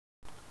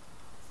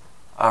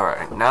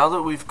Alright, now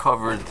that we've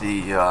covered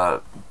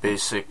the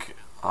basic,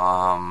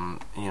 file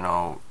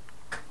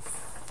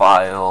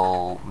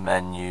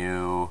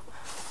menu,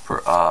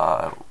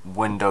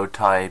 window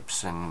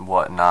types and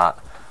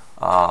whatnot,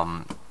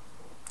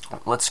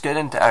 let's get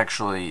into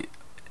actually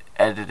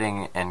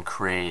editing and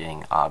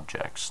creating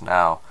objects.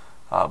 Now,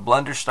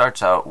 Blender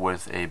starts out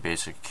with a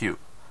basic cube.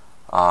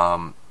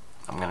 I'm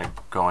going to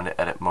go into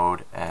edit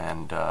mode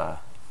and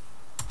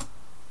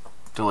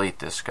delete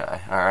this guy.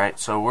 Alright,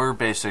 so we're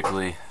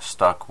basically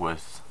stuck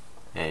with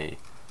a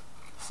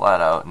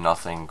flat out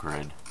nothing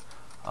grid.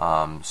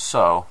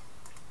 So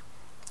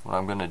what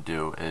I'm going to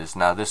do is,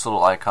 now this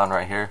little icon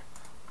right here,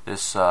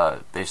 this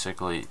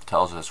basically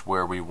tells us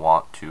where we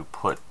want to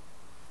put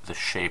the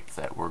shape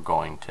that we're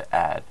going to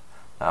add.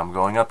 Now I'm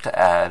going up to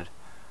add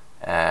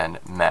and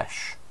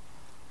mesh.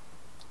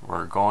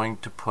 We're going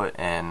to put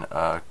in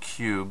a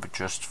cube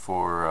just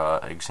for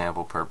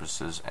example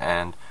purposes,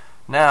 and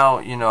now,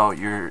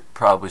 you're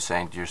probably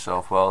saying to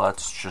yourself, well,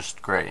 that's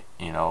just great,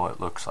 it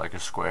looks like a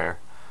square,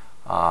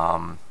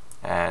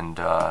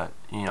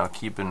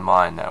 keep in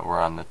mind that we're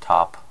on the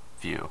top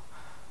view.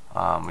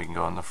 We can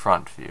go in the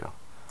front view.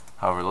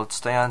 However, let's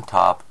stay on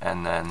top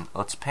and then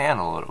let's pan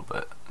a little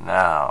bit.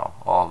 Now,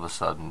 all of a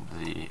sudden,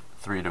 the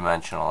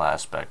three-dimensional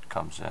aspect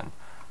comes in.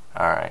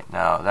 Alright,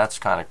 now that's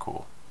kind of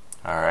cool.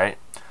 Alright,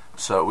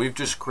 so we've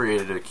just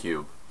created a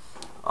cube.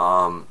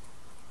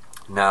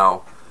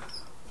 Now,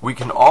 we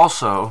can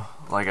also,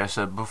 like I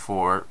said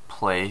before,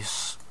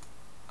 place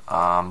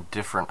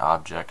different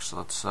objects.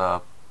 Let's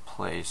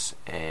place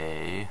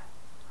a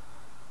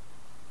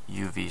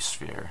UV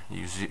sphere.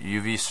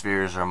 UV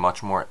spheres are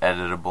much more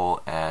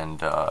editable,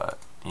 and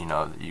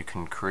you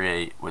can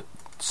create with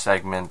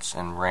segments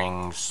and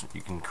rings.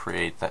 You can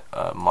create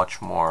a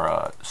much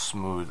more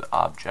smooth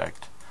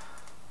object.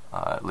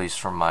 At least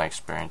from my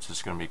experience,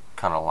 it's going to be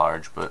kind of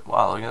large, but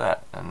wow, look at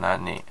that, isn't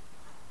that neat?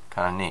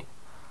 Kind of neat.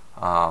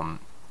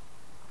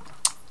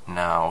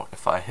 Now,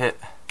 if I hit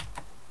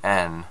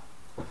N,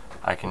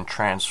 I can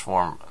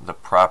transform the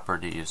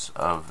properties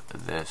of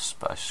this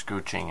by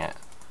scooching it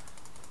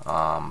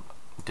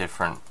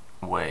different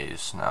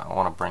ways. Now, I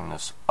want to bring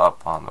this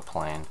up on the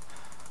plane,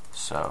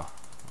 so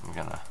I'm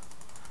going to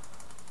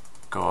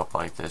go up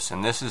like this.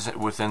 And this is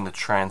within the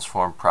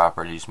Transform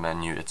Properties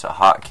menu. It's a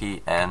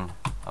hotkey, N.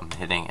 I'm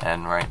hitting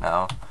N right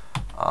now.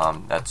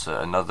 That's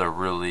another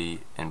really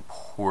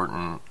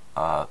important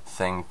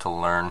thing to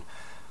learn,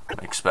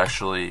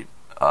 especially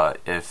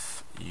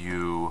if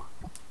you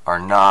are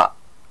not,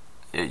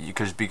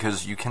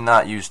 because you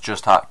cannot use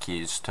just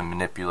hotkeys to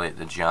manipulate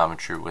the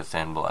geometry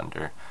within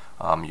Blender.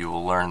 You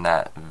will learn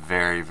that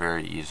very,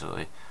 very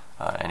easily.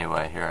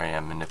 Anyway, here I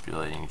am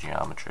manipulating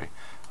geometry.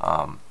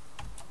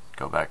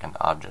 Go back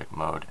into object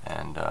mode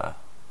and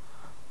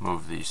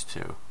move these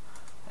two.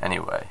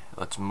 Anyway,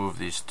 let's move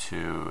these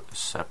two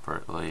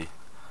separately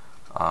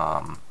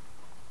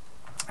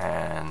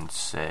and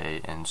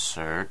say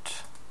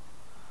insert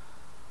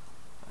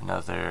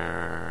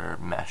another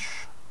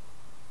mesh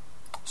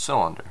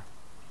cylinder.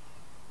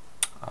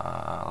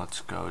 Let's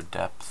go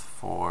depth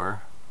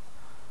 4.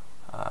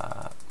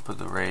 Put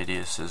the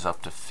radius is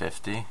up to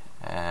 50,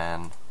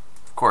 and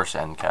of course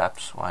end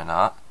caps, why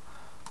not?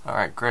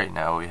 Alright, great,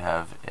 now we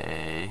have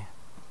a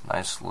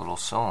nice little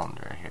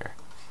cylinder here.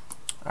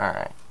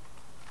 Alright,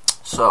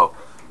 so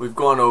we've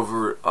gone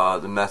over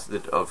the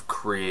method of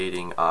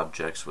creating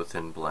objects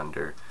within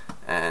Blender,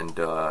 and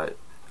I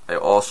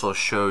also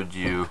showed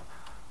you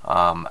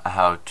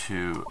how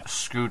to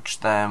scooch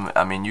them.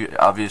 I mean,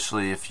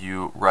 obviously if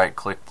you right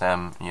click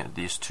them,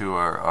 these two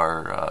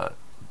are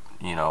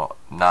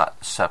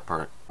not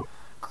separate,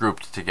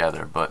 grouped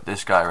together, but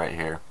this guy right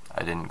here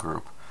I didn't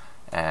group,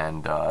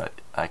 and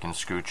I can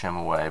scooch him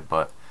away.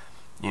 But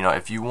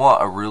if you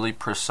want a really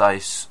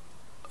precise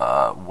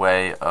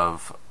way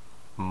of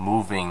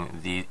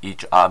moving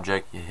each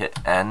object, you hit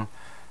N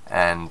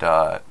and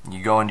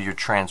you go into your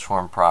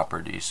transform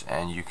properties,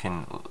 and you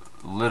can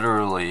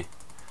literally,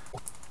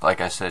 like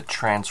I said,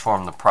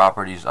 transform the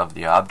properties of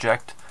the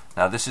object.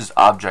 Now this is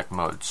object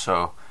mode,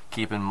 so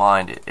keep in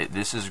mind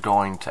this is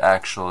going to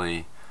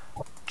actually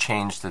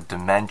change the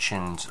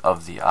dimensions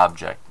of the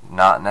object,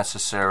 not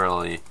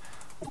necessarily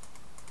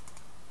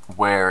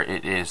where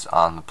it is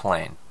on the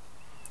plane.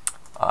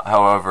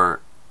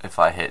 However, if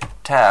I hit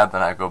tab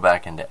and I go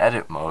back into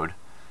edit mode,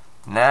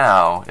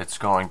 now it's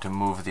going to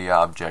move the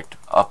object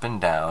up and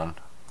down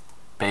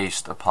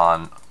based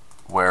upon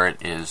where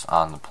it is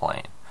on the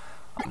plane.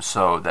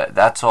 So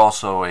that's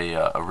also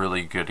a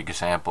really good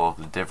example of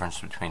the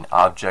difference between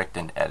object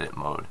and edit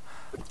mode.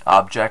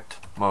 Object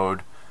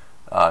mode,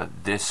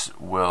 this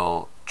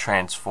will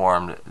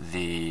transform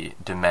the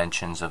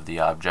dimensions of the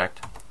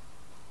object.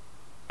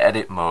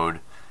 Edit mode,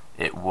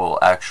 it will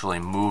actually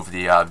move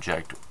the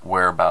object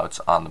whereabouts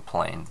on the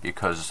plane,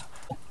 because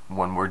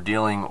when we're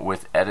dealing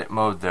with edit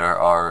mode, there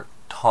are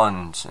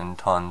tons and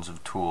tons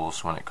of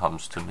tools when it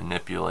comes to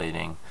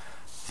manipulating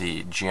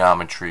the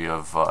geometry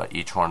of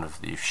each one of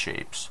these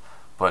shapes.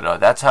 But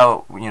that's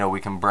how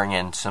we can bring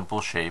in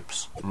simple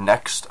shapes.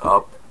 Next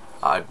up,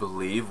 I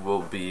believe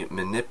we'll be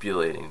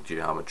manipulating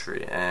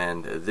geometry,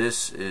 and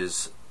this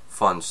is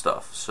fun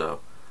stuff. So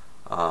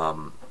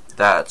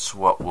that's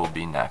what will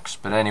be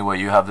next. But anyway,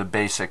 you have the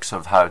basics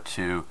of how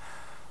to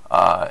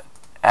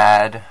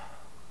add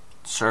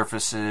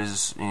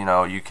surfaces. You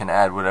know, you can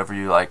add whatever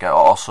you like.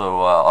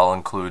 I'll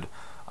include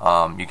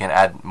you can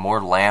add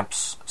more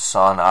lamps,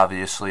 sun,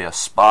 obviously, a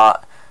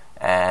spot,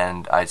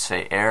 and I'd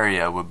say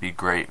area would be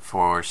great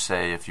for,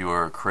 say, if you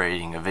were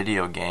creating a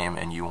video game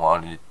and you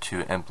wanted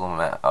to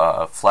implement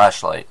a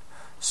flashlight,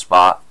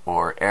 spot,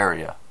 or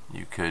area.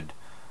 You could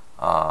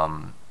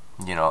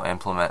you know,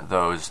 implement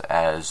those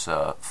as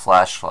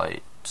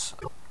flashlights,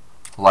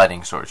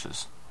 lighting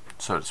sources,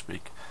 so to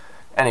speak.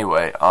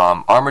 Anyway,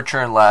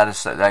 armature and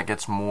lattice, that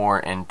gets more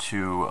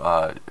into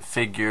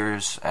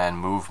figures and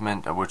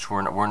movement, which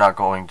we're not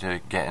going to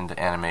get into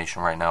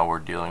animation right now. We're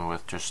dealing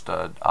with just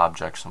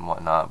objects and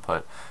whatnot.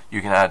 But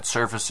you can add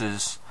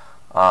surfaces,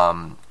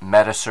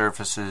 meta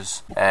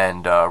surfaces,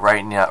 and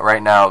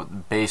right now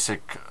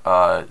basic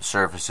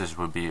surfaces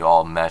would be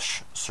all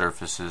mesh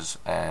surfaces,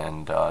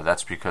 and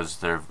that's because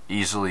they're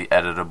easily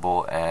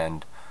editable,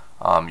 and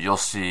you'll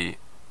see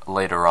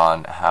later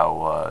on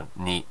how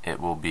neat it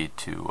will be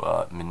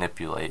to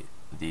manipulate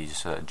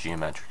these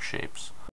geometric shapes.